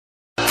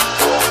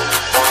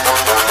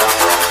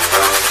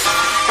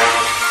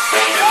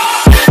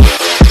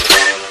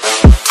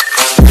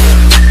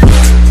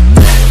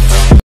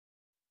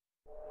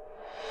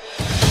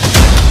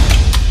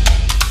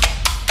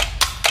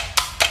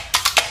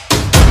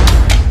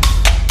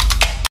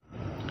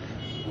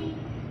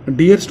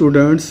Dear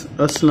students,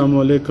 Assalamu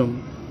alaikum.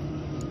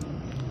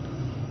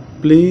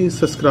 Please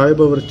subscribe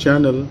our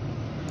channel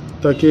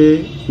ताकि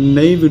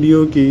नई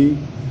video की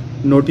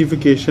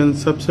नोटिफिकेशन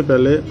सबसे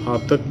पहले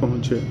आप तक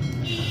पहुंचे.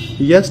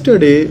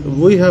 Yesterday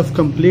we have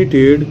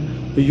completed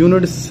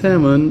Unit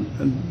 7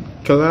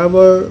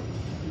 Clever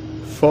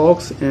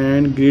Fox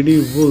and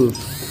Greedy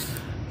Wolf.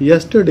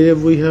 Yesterday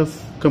we have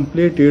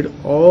completed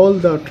all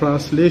the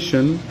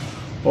translation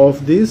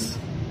of this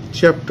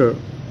chapter.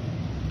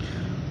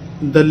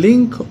 The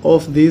link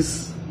of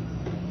this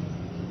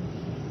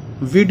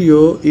video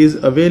is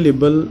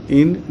available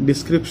in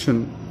description.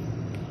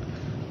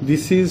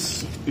 This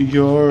is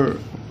your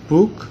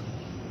book,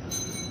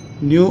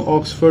 New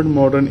Oxford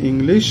Modern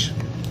English,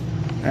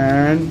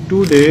 and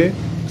today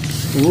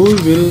we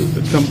will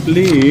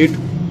complete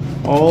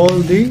all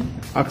the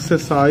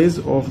exercise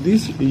of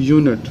this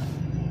unit.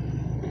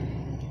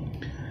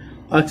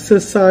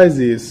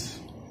 Exercises.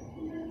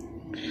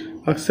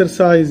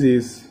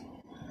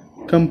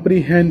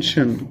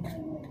 Comprehension.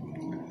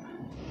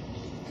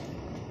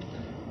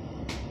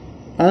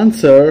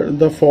 Answer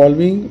the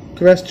following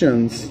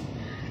questions.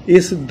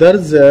 इस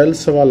दर्ज झैल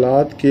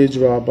सवालात के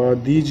जवाब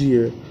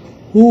दीजिए.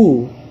 Who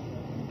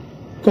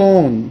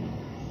कौन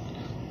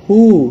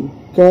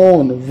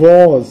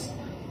was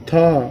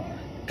था.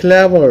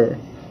 Clever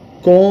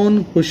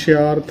कौन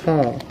होशियार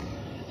था.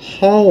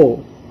 How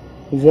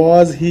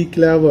was he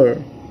clever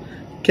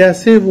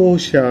कैसे वो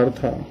होशियार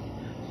था.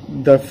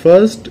 The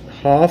first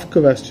half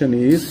question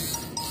is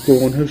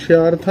कौन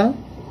होशियार था.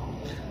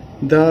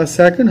 The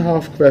second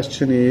half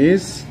question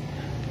is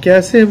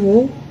कैसे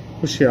वो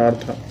होशियार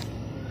था.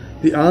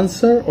 The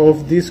answer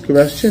of this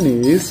question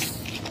is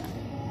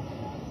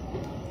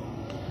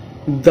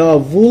the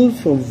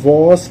wolf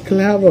was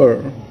clever.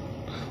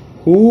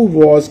 Who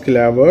was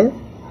clever?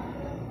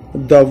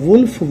 The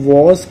wolf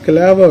was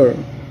clever.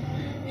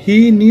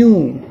 He knew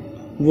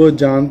वो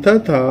जानता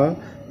था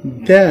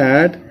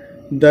that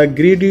the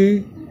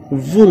greedy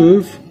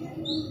wolf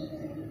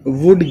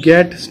would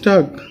get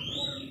stuck.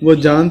 वो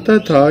जानता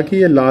था कि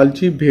ये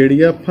लालची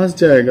भेड़िया फंस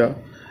जाएगा.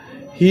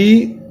 He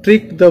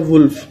tricked the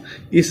wolf.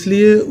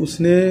 इसलिए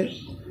उसने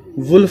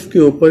वुल्फ के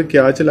ऊपर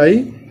क्या चलाई.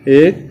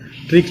 एक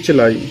ट्रिक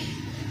चलाई.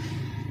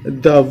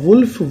 The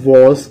wolf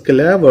was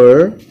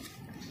clever.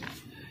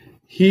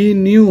 He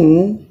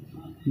knew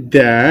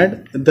that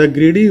the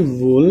greedy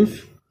wolf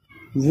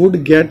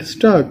would get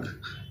stuck.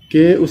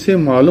 कि उसे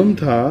मालूम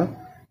था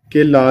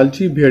कि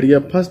लालची भेड़िया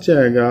फंस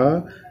जाएगा.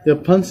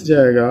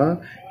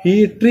 He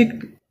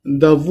tricked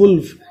the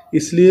wolf.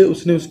 इसलिए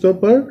उसने उसके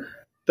ऊपर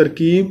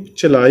तरकीब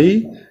चलाई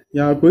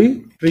या कोई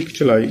ट्रिक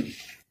चलाई.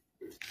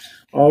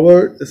 Our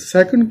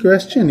second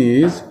question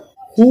is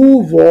who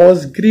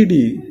was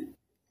greedy?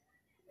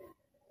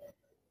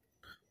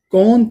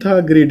 कौन था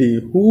greedy?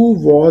 Who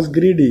was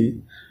greedy?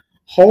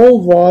 How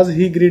was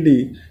he greedy?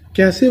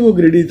 कैसे वो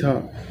greedy था.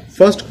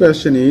 First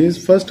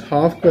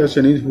half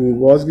question is who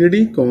was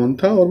greedy, कौन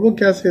था और वो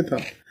कैसे था.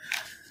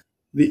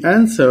 The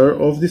answer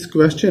of this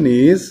question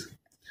is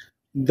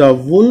the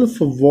wolf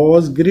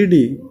was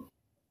greedy.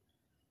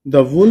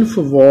 The wolf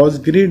was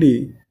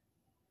greedy.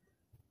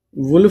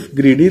 Wolf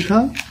greedy था.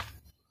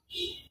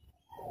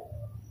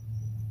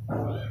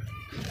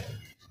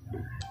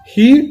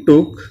 He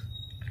took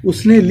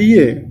उसने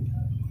लिए.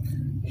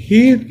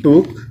 He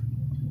took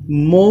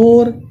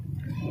more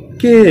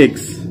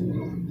cakes.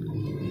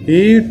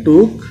 He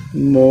took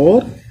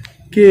more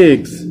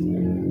cakes.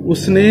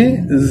 उसने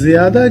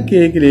ज्यादा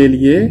केक ले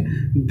लिए.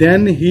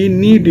 Then he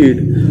needed.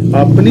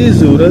 अपनी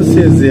जरूरत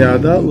से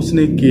ज्यादा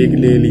उसने केक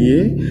ले लिए.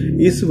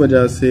 इस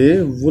वजह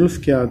से वुल्फ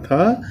क्या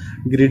था.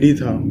 ग्रीडी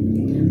था.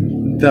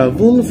 The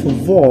wolf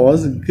was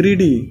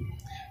greedy.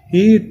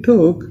 He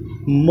took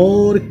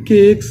more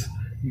cakes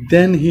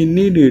than he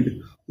needed.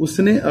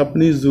 उसने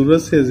अपनी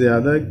जरूरत से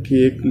ज्यादा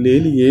केक ले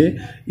लिए.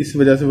 इस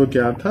वजह से वो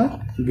क्या था.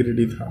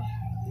 ग्रीडी था.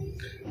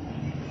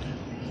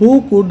 Who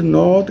could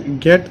not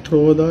get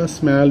through the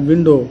small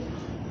window?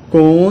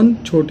 कौन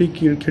छोटी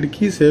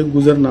खिड़की से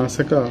गुजर ना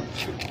सका.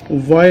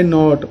 Why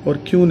not और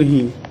क्यों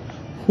नहीं.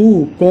 Who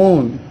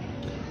कौन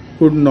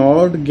could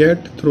not get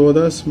through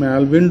the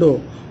small window.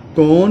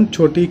 कौन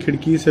छोटी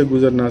खिड़की से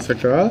गुजर ना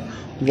सका.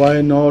 Why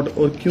not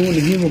और क्यों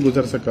नहीं वो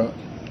गुजर सका.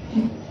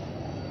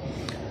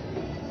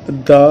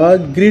 The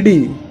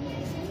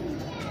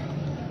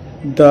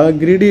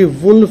greedy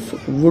wolf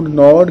would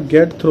not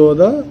get through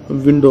the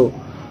window.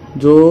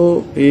 जो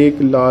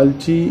एक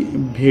लालची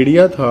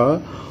भेड़िया था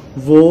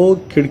वो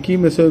खिड़की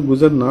में से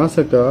गुजर ना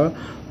सका.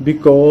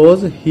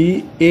 Because he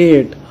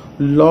ate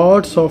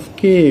lots of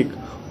cake.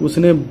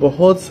 उसने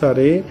बहुत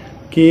सारे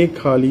केक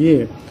खा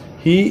लिए.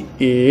 He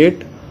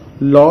ate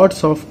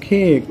lots of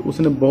cake.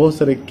 उसने बहुत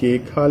सारे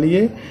केक खा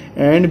लिए.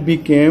 And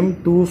became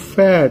too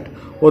fat.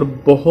 और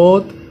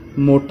बहुत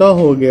मोटा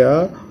हो गया.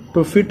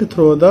 To fit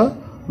through the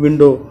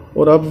window.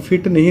 और अब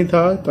फिट नहीं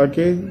था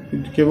ताकि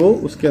कि वो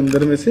उसके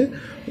अंदर में से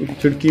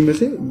खिड़की में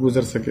से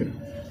गुजर सके.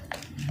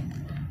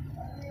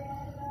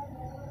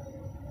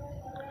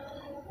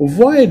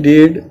 Why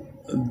did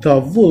the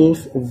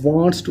wolf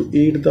wants to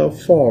eat the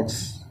fox?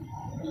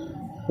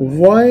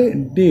 Why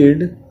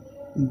did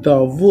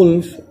the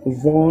wolf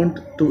want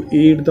to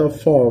eat the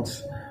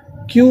fox?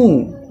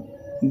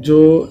 क्यों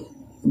जो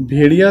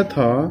भेड़िया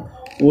था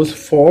उस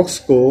फॉक्स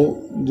को,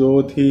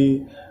 जो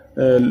थी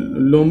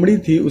लोमड़ी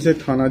थी, उसे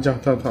खाना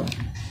चाहता था.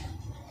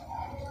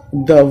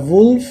 The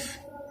wolf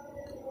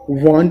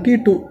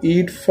wanted to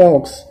eat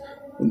fox.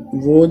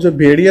 वो जो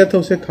भेड़िया था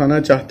उसे खाना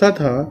चाहता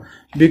था.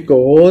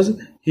 Because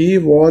he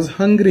was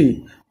hungry.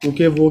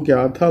 क्योंकि वो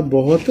क्या था,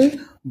 बहुत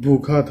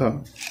भूखा था.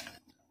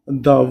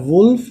 The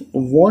wolf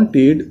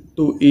wanted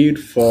to eat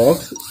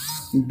fox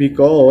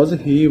because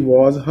he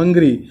was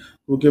hungry.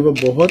 क्योंकि वो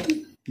बहुत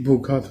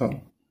भूखा था.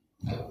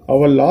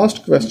 Our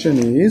last question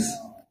is,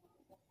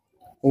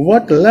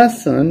 what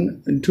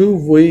lesson do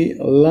we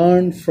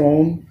learn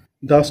from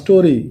the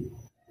story?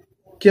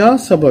 क्या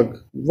सबक,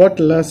 what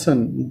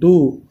lesson do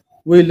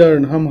we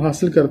learn, हम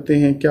हासिल करते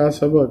हैं क्या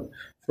सबक,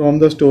 from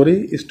the story,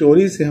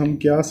 स्टोरी से हम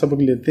क्या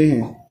सबक लेते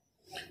हैं.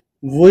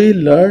 We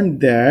learned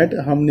that,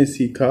 हमने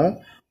सीखा,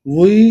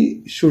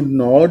 we should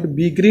not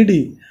be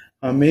greedy,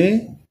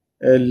 हमें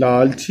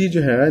लालची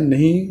जो है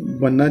नहीं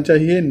बनना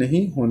चाहिए,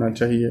 नहीं होना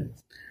चाहिए.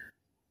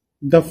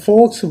 The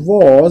fox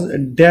was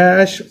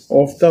dash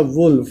of the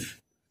wolf.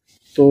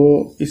 तो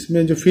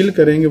इसमें जो फील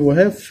करेंगे वो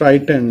है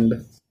frightened.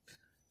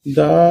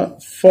 The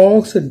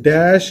fox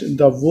dash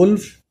the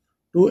wolf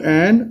to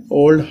an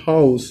old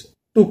house.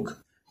 took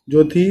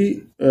जो थी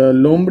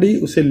लोमड़ी,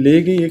 उसे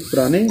ले गई एक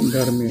पुराने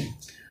घर में.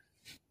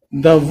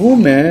 The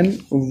woman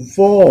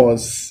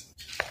was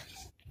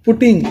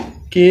putting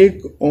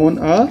cake on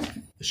a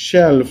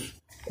shelf.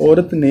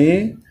 औरत ने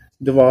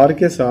दीवार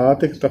के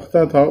साथ एक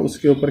तख्ता था,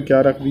 उसके ऊपर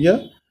क्या रख दिया,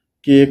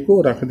 केक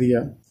को रख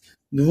दिया.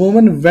 The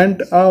woman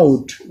went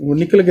out, वो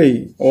निकल गई.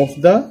 Of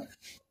the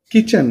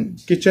kitchen,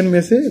 किचन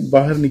में से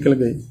बाहर निकल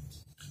गई.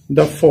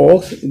 The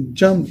fox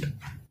jumped,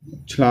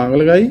 छलांग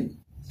लगाई.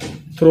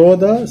 Through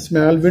the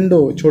small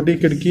window, छोटी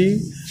खिड़की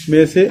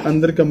में से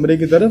अंदर कमरे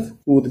की तरफ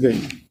कूद गई.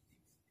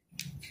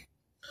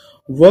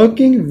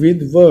 Working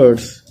with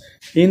words,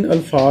 इन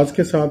अल्फाज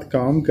के साथ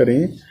काम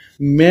करें.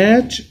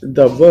 Match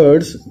the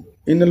words,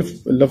 इन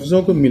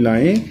लफ्जों को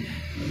मिलाएं.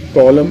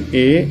 Column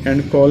A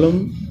and column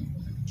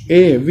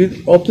A with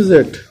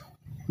opposite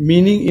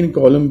meaning in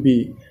column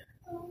B.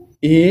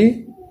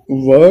 A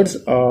words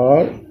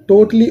are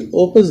totally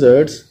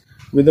opposites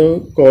with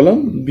the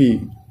column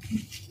B.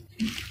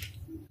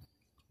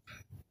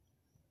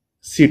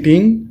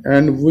 Sitting,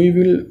 and we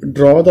will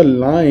draw the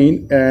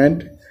line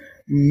and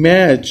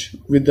match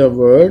with the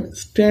word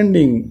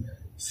standing.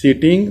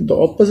 Sitting, the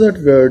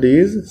opposite word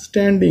is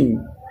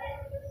standing.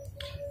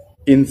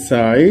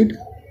 Inside,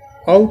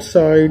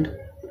 outside.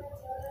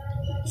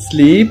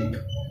 Sleep,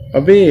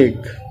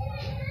 awake.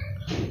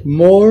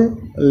 More,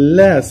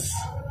 less.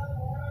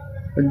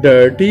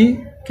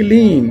 Dirty,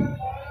 clean.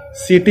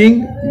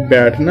 Sitting,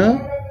 बैठना.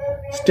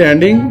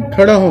 Standing,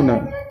 खड़ा होना.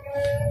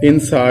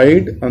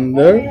 Inside,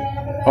 अंदर.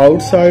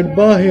 Outside,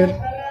 बाहर.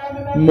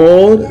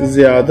 More,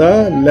 ज्यादा.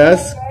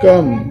 Less,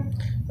 कम.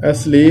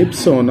 Asleep,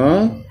 सोना.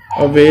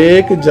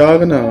 Awake,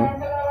 जागना.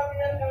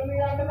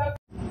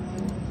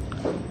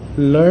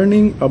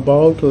 Learning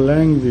about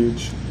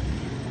language.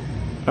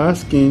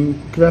 Asking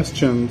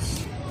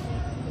questions.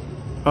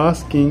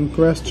 Asking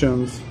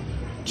questions.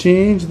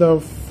 Change the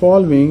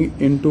following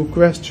into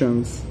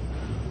questions.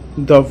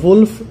 The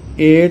wolf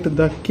ate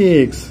the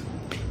cakes.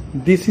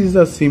 This is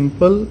a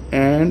simple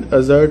and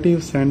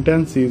assertive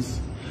sentences,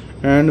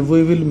 and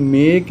we will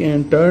make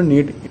and turn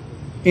it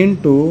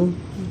into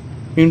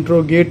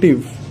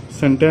interrogative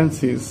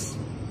sentences.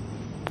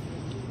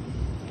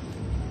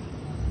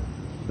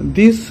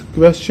 This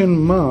question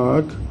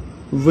mark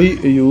we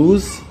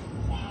use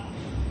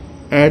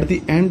at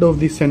the end of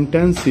the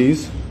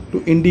sentences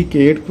to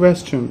indicate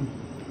question.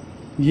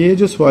 ये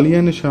जो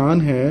सवालिया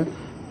निशान है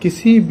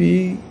किसी भी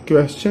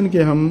question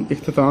के हम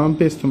इख्तिताम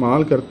पे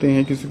इस्तेमाल करते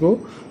हैं किसी को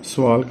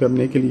सवाल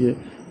करने के लिए.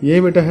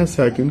 ये बेटा है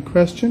सेकंड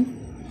क्वेश्चन,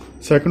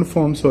 सेकंड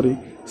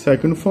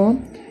फॉर्म.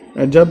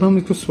 जब हम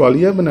इसको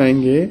सवालिया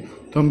बनाएंगे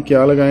तो हम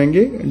क्या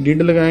लगाएंगे,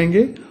 डिड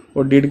लगाएंगे,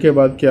 और डिड के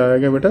बाद क्या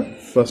आएगा बेटा,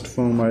 फर्स्ट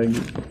फॉर्म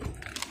आएगी.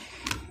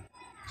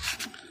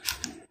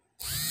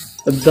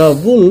 The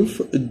wolf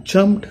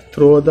jumped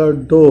through the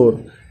door.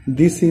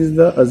 This is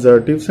the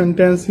assertive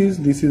sentences.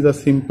 This is the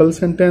simple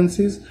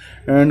sentences,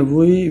 and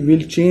we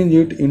will change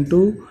it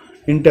into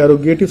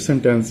interrogative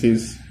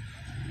sentences.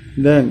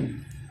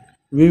 Then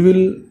we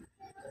will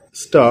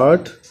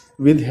start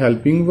with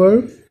helping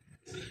verb,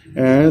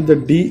 and the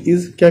D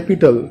is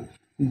capital.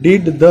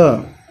 Did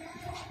the,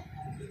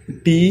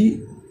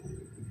 T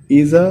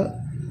is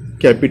a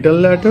capital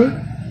letter,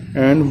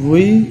 and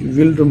we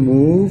will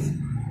remove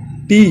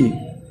T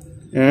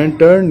and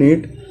turn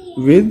it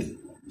with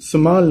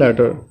small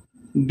letter.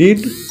 Did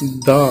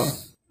the,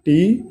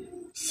 T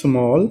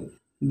small.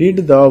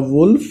 Did the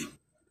wolf,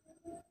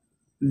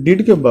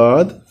 did के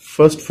बाद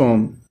first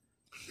form.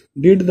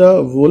 Did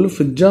the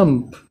wolf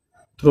jump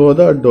through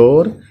the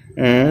door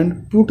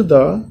and put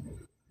the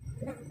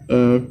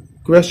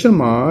question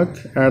mark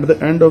at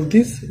the end of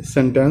these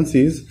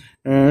sentences,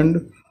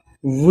 and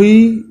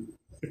we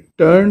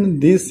Turn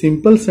these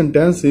simple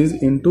sentences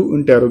into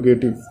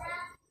interrogative.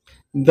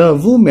 The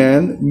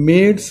woman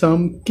made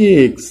some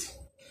cakes.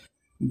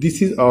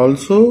 This is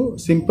also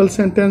simple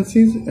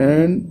sentences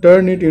and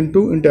turn it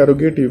into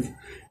interrogative.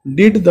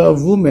 Did the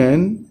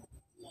woman,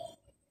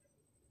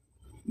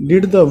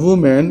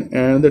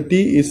 and the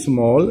T is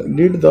small,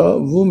 did the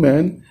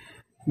woman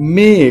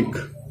make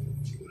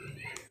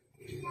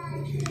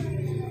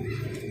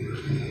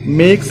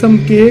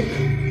some cake,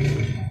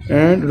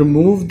 and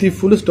remove the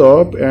full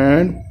stop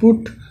and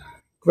put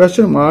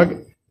question mark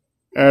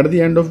at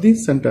the end of the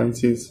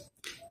sentences.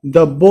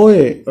 The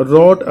boy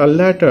wrote a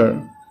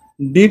letter.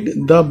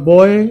 Did the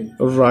boy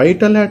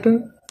write a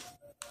letter?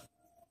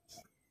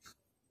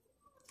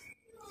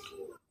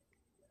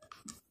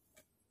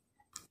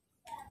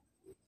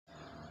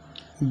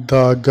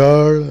 The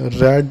girl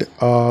read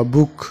a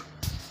book.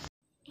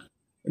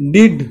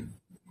 Did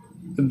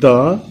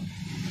the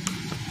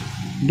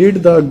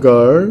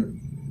girl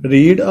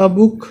read a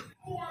book?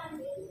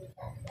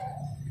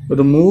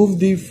 Remove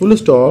the full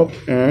stop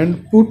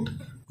and put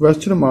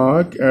question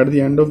mark at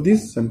the end of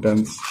this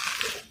sentence.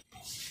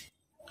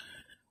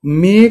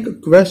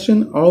 Make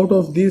question out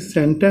of these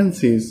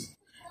sentences.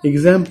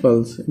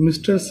 Examples: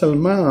 Mr.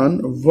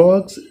 Salman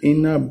works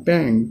in a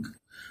bank.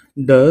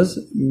 Does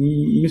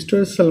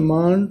Mr.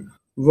 Salman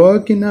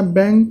work in a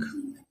bank?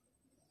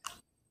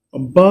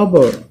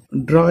 Babar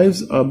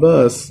drives a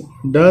bus.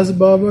 Does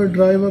Babar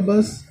drive a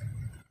bus?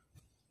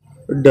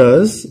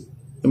 Does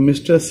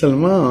Mr.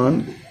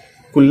 Salman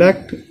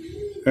collect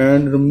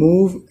and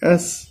remove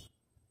S?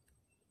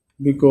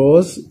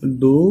 Because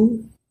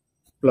do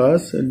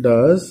plus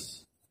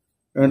does,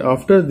 and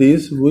after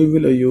this we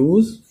will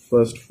use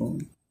first form.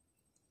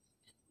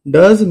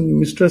 Does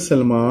Mr.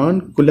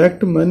 Salman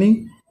collect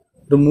money?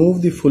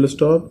 Remove the full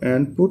stop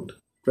and put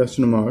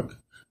question mark.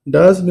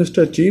 Does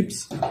Mr.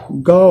 Chips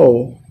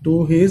go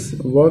to his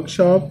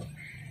workshop?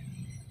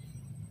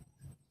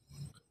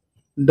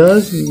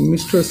 Does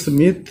Mr.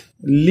 Smith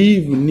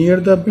live near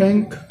the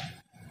bank?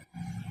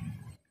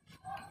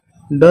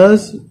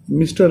 Does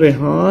Mr.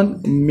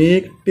 Rehan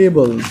make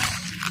tables?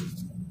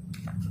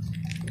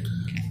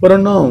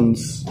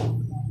 Pronouns: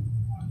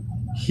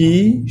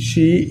 he,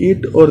 she,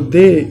 it or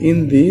they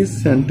in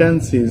these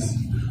sentences.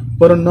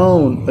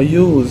 Pronoun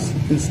use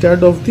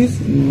instead of this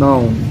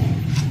noun.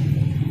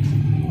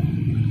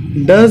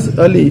 Does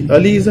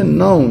Ali is a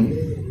noun.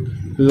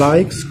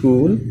 Like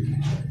school?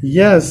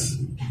 Yes,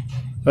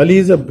 Ali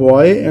is a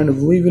boy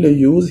and we will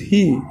use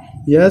he.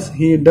 Yes,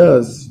 he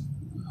does.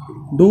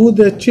 Do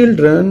the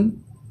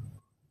children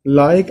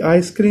like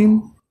ice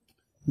cream?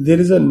 There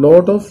is a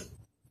lot of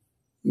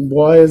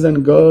boys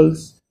and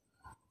girls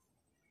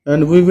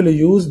and we will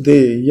use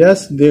they.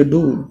 Yes, they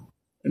do.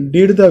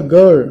 Did the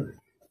girl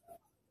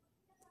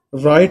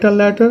write a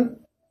letter?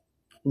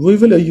 We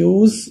will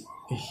use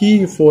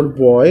he for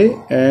boy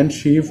and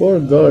she for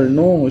girl.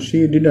 No,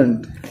 she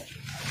didn't.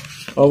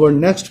 Our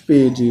next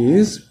page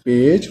is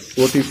page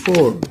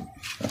 44.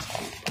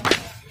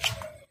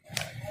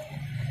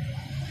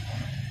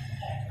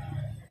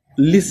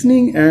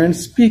 Listening and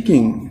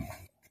speaking.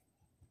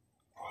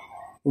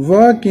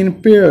 Work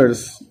in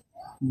pairs.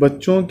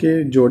 बच्चों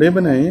के जोड़े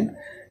बनाएं.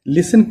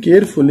 Listen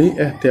carefully.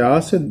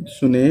 एहतियात से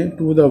सुने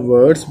to the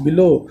words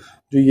below.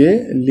 जो ये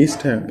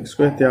list है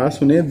इसको एहतियात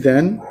सुने.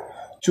 Then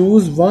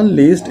choose one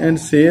list and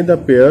say the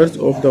pairs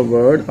of the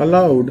word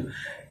aloud.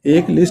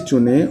 एक लिस्ट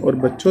चुनें और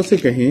बच्चों से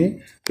कहें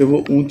कि वो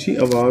ऊंची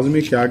आवाज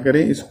में क्या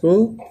करें,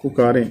 इसको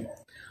पुकारें.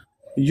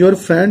 Your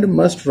friend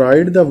must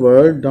write the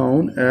word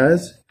down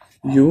as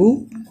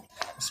you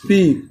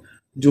speak.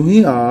 जो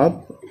ही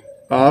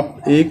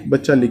आप एक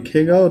बच्चा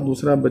लिखेगा और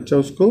दूसरा बच्चा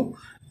उसको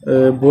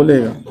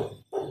बोलेगा.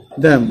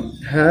 Them.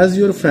 Has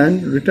your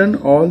friend written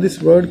all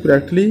this word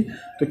correctly?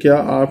 तो क्या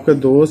आपका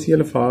दोस्त ये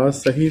अल्फाज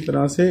सही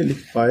तरह से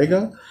लिख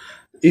पाएगा?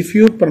 If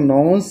you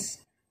pronounce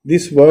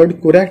this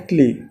word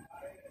correctly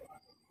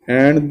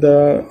and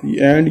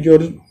your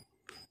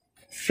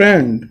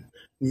friend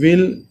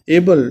will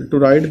able to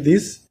write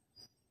this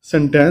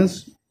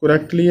sentence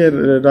correctly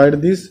or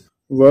write this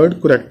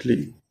word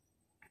correctly.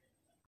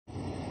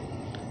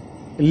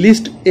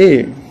 List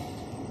A.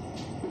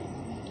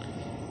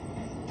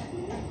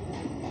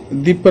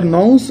 The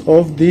pronouns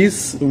of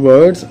these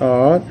words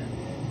are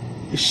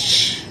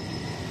sh,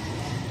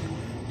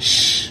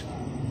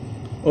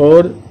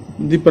 or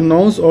the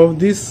pronouns of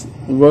these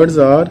words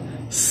are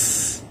s.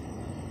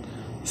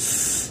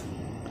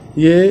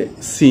 ये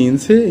scene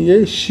से,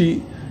 ये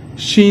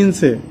शीन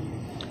से.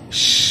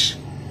 sh,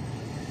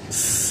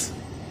 s,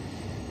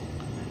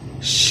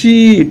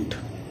 sheet,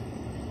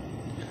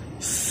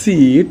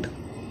 seat,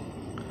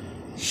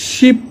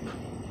 ship,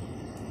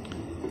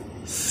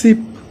 sip,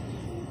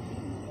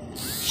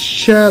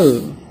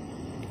 shell,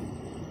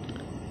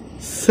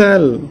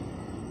 cell,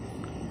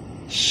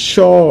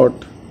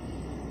 short,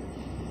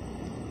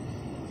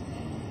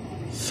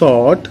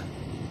 sort,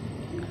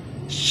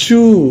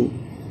 shoe,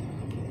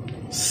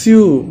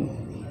 sue.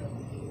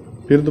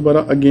 फिर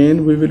दोबारा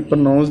again we will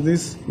pronounce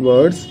these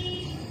words.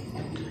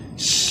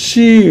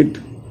 Sheet,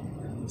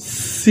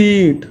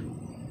 seat,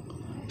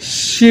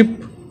 ship,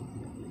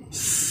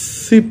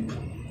 sip,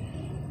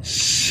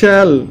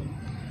 shell,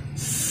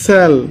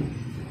 sell,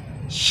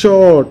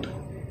 short,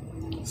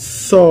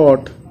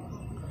 sort,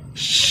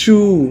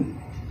 shoe,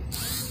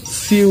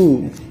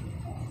 sew.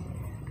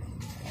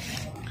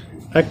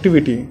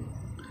 Activity.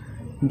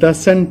 The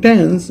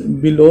sentence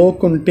below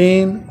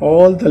contain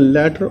all the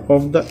letter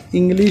of the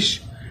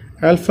English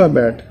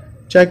alphabet.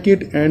 Check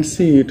it and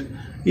see it.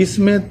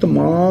 इसमें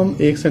तमाम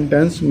एक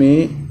sentence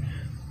में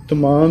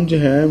तमाम जो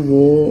हैं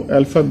वो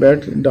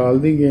alphabet डाल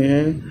दी गए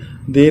हैं.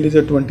 There is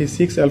a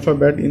 26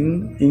 alphabet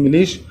in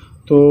English.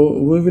 तो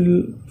we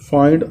will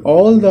find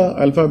all the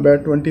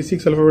alphabet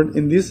 26 alphabet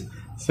in this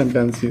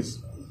sentences.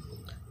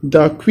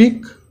 The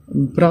quick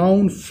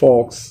brown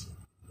fox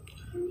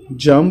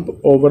jump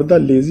over the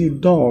lazy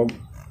dog.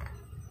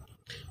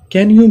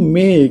 Can you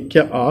make,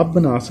 क्या आप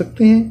बना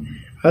सकते हैं?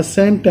 A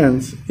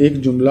sentence, एक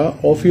जुमला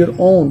of your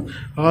own,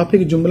 आप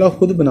एक जुमला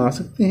खुद बना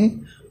सकते हैं.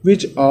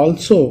 Which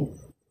also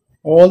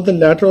all the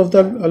letter of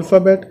the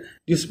alphabet,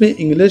 जिसमें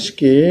इंग्लिश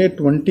के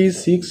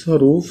 26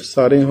 हरूफ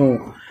सारे हों.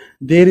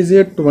 There is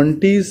a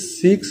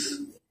 26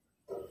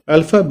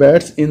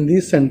 alphabets in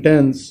this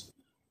sentence.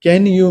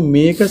 Can you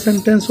make a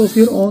sentence of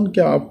your own?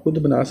 क्या आप खुद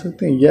बना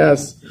सकते हैं? Yes,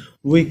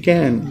 we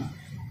can.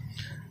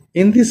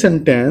 In this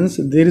sentence,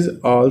 there is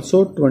also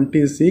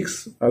 26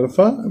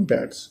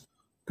 alphabets.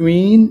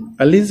 Queen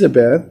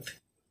Elizabeth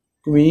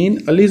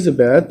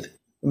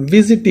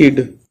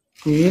visited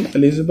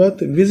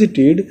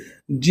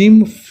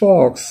Jim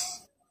Fox.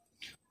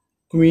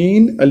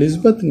 Queen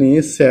Elizabeth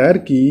ने सैर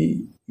की,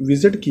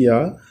 visit किया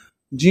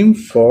जिम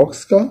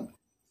फॉक्स का.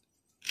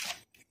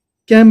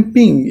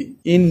 कैंपिंग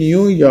इन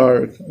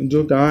न्यूयॉर्क,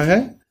 जो कहाँ है?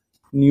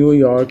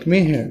 न्यूयॉर्क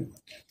में है.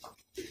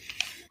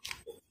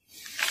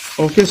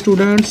 Okay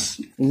students,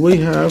 we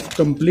have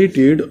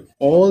completed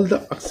all the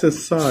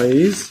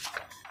exercise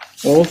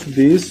of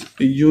this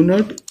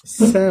unit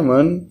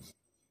 7,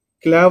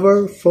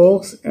 Clever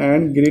Fox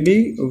and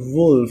Greedy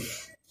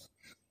Wolf,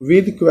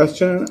 with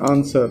question and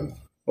answer.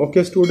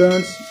 Okay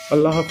students,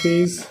 Allah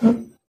Hafiz.